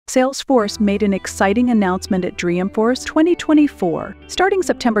Salesforce made an exciting announcement at Dreamforce 2024. Starting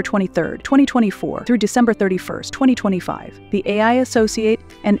September 23, 2024 through December 31, 2025, the AI Associate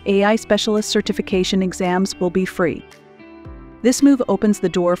and AI Specialist certification exams will be free. This move opens the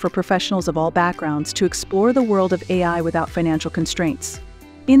door for professionals of all backgrounds to explore the world of AI without financial constraints.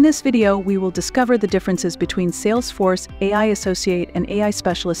 In this video, we will discover the differences between Salesforce AI Associate and AI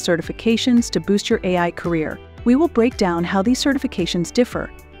Specialist certifications to boost your AI career. We will break down how these certifications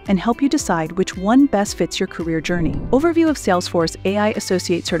differ and help you decide which one best fits your career journey. Overview of Salesforce AI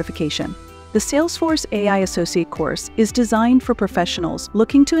Associate certification. The Salesforce AI Associate course is designed for professionals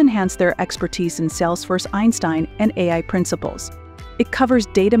looking to enhance their expertise in Salesforce Einstein and AI principles. It covers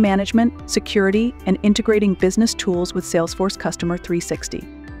data management, security, and integrating business tools with Salesforce Customer 360.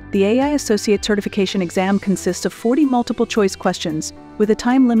 The AI Associate certification exam consists of 40 multiple-choice questions with a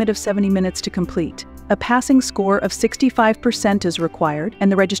time limit of 70 minutes to complete. A passing score of 65% is required, and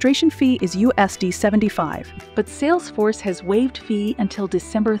the registration fee is USD 75. But Salesforce has waived fee until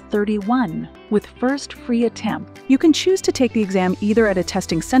December 31, with first free attempt. You can choose to take the exam either at a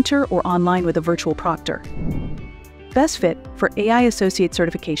testing center or online with a virtual proctor. Best fit for AI Associate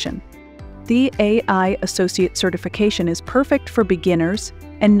certification. The AI Associate certification is perfect for beginners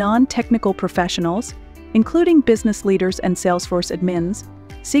and non-technical professionals, including business leaders and Salesforce admins,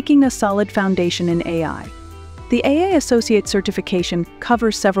 seeking a solid foundation in AI. The AI Associate certification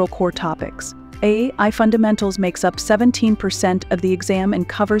covers several core topics. AI fundamentals makes up 17% of the exam and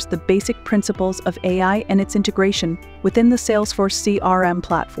covers the basic principles of AI and its integration within the Salesforce CRM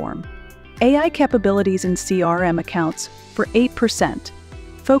platform. AI capabilities in CRM accounts for 8%,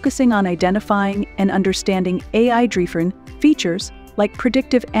 focusing on identifying and understanding AI-driven features like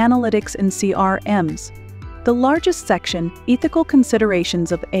predictive analytics in CRMs. The largest section, Ethical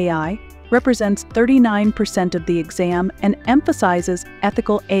Considerations of AI, represents 39% of the exam and emphasizes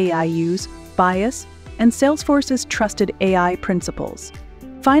ethical AI use, bias, and Salesforce's trusted AI principles.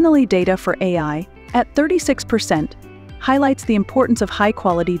 Finally, Data for AI, at 36%, highlights the importance of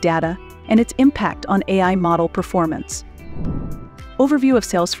high-quality data and its impact on AI model performance. Overview of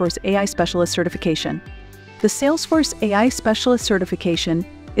Salesforce AI Specialist certification. The Salesforce AI Specialist certification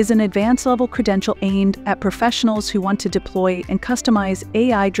is an advanced-level credential aimed at professionals who want to deploy and customize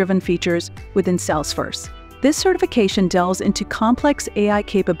AI-driven features within Salesforce. This certification delves into complex AI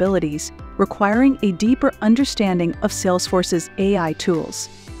capabilities, requiring a deeper understanding of Salesforce's AI tools,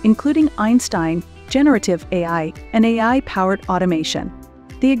 including Einstein, Generative AI, and AI-powered automation.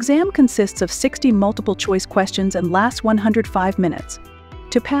 The exam consists of 60 multiple-choice questions and lasts 105 minutes.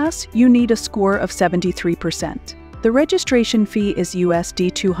 To pass, you need a score of 73%. The registration fee is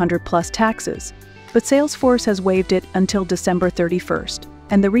USD 200 plus taxes, but Salesforce has waived it until December 31st,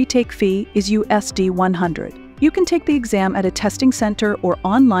 and the retake fee is USD 100. You can take the exam at a testing center or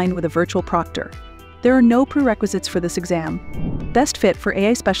online with a virtual proctor. There are no prerequisites for this exam. Best fit for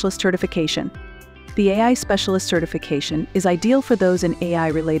AI Specialist certification. The AI Specialist certification is ideal for those in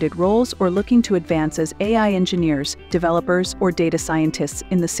AI-related roles or looking to advance as AI engineers, developers, or data scientists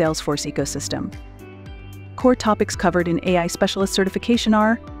in the Salesforce ecosystem. Core topics covered in AI Specialist certification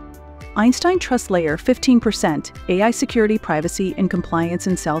are Einstein Trust Layer 15%, AI Security, Privacy, and Compliance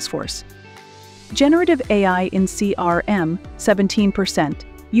in Salesforce. Generative AI in CRM 17%,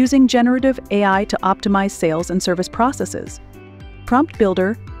 using generative AI to optimize sales and service processes. Prompt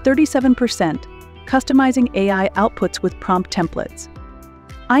Builder 37%, customizing AI outputs with prompt templates.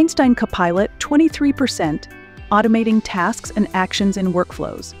 Einstein Copilot 23%, automating tasks and actions in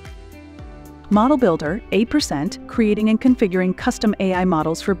workflows. Model Builder 8%, creating and configuring custom AI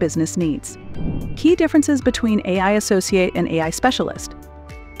models for business needs. Key differences between AI Associate and AI Specialist.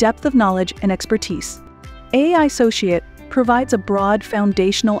 Depth of knowledge and expertise. AI Associate provides a broad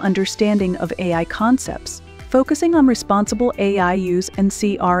foundational understanding of AI concepts, focusing on responsible AI use and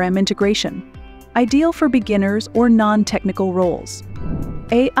CRM integration. Ideal for beginners or non-technical roles.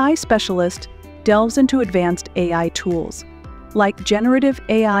 AI Specialist delves into advanced AI tools, like generative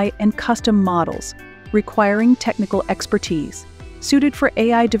AI and custom models, requiring technical expertise, suited for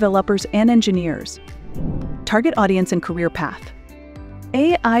AI developers and engineers. Target audience and career path.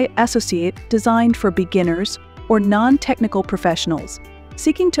 AI Associate designed for beginners or non-technical professionals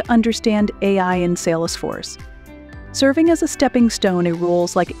seeking to understand AI in Salesforce, serving as a stepping stone in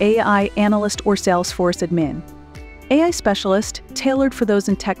roles like AI Analyst or Salesforce Admin. AI Specialist tailored for those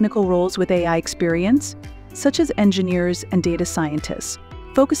in technical roles with AI experience, such as engineers and data scientists,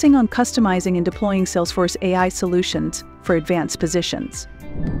 focusing on customizing and deploying Salesforce AI solutions for advanced positions.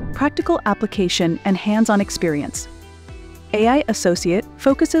 Practical application and hands-on experience. AI Associate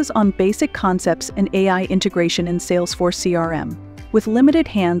focuses on basic concepts and AI integration in Salesforce CRM, with limited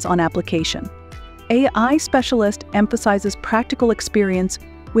hands-on application. AI Specialist emphasizes practical experience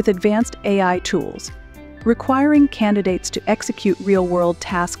with advanced AI tools, requiring candidates to execute real-world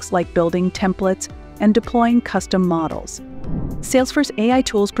tasks like building templates and deploying custom models. Salesforce AI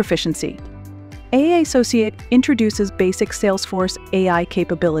Tools Proficiency. AI Associate introduces basic Salesforce AI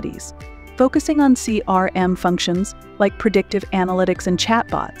capabilities, focusing on CRM functions like predictive analytics and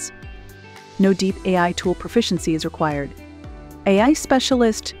chatbots. No deep AI tool proficiency is required. AI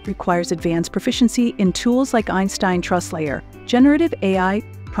Specialist requires advanced proficiency in tools like Einstein TrustLayer, Generative AI,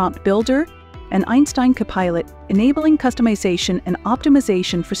 Prompt Builder, and Einstein Copilot, enabling customization and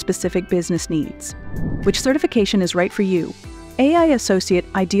optimization for specific business needs. Which certification is right for you? AI Associate,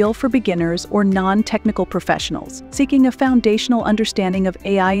 ideal for beginners or non-technical professionals seeking a foundational understanding of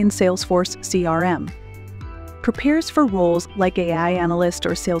AI in Salesforce CRM. Prepares for roles like AI Analyst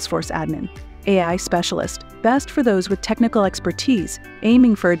or Salesforce Admin. AI Specialist, best for those with technical expertise,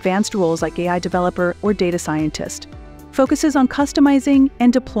 aiming for advanced roles like AI Developer or Data Scientist. Focuses on customizing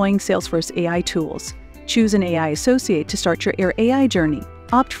and deploying Salesforce AI tools. Choose an AI Associate to start your AI journey.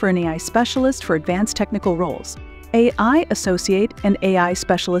 Opt for an AI Specialist for advanced technical roles. AI Associate and AI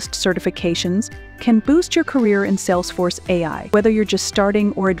Specialist certifications can boost your career in Salesforce AI, whether you're just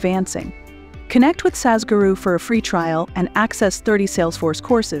starting or advancing. Connect with saasguru for a free trial and access 30 Salesforce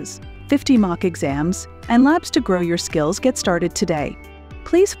courses, 50 mock exams, and labs to grow your skills. Get started today.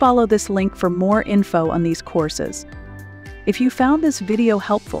 Please follow this link for more info on these courses. If you found this video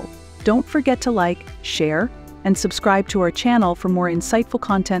helpful, don't forget to like, share, and subscribe to our channel for more insightful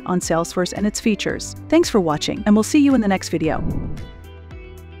content on Salesforce and its features. Thanks for watching, and we'll see you in the next video.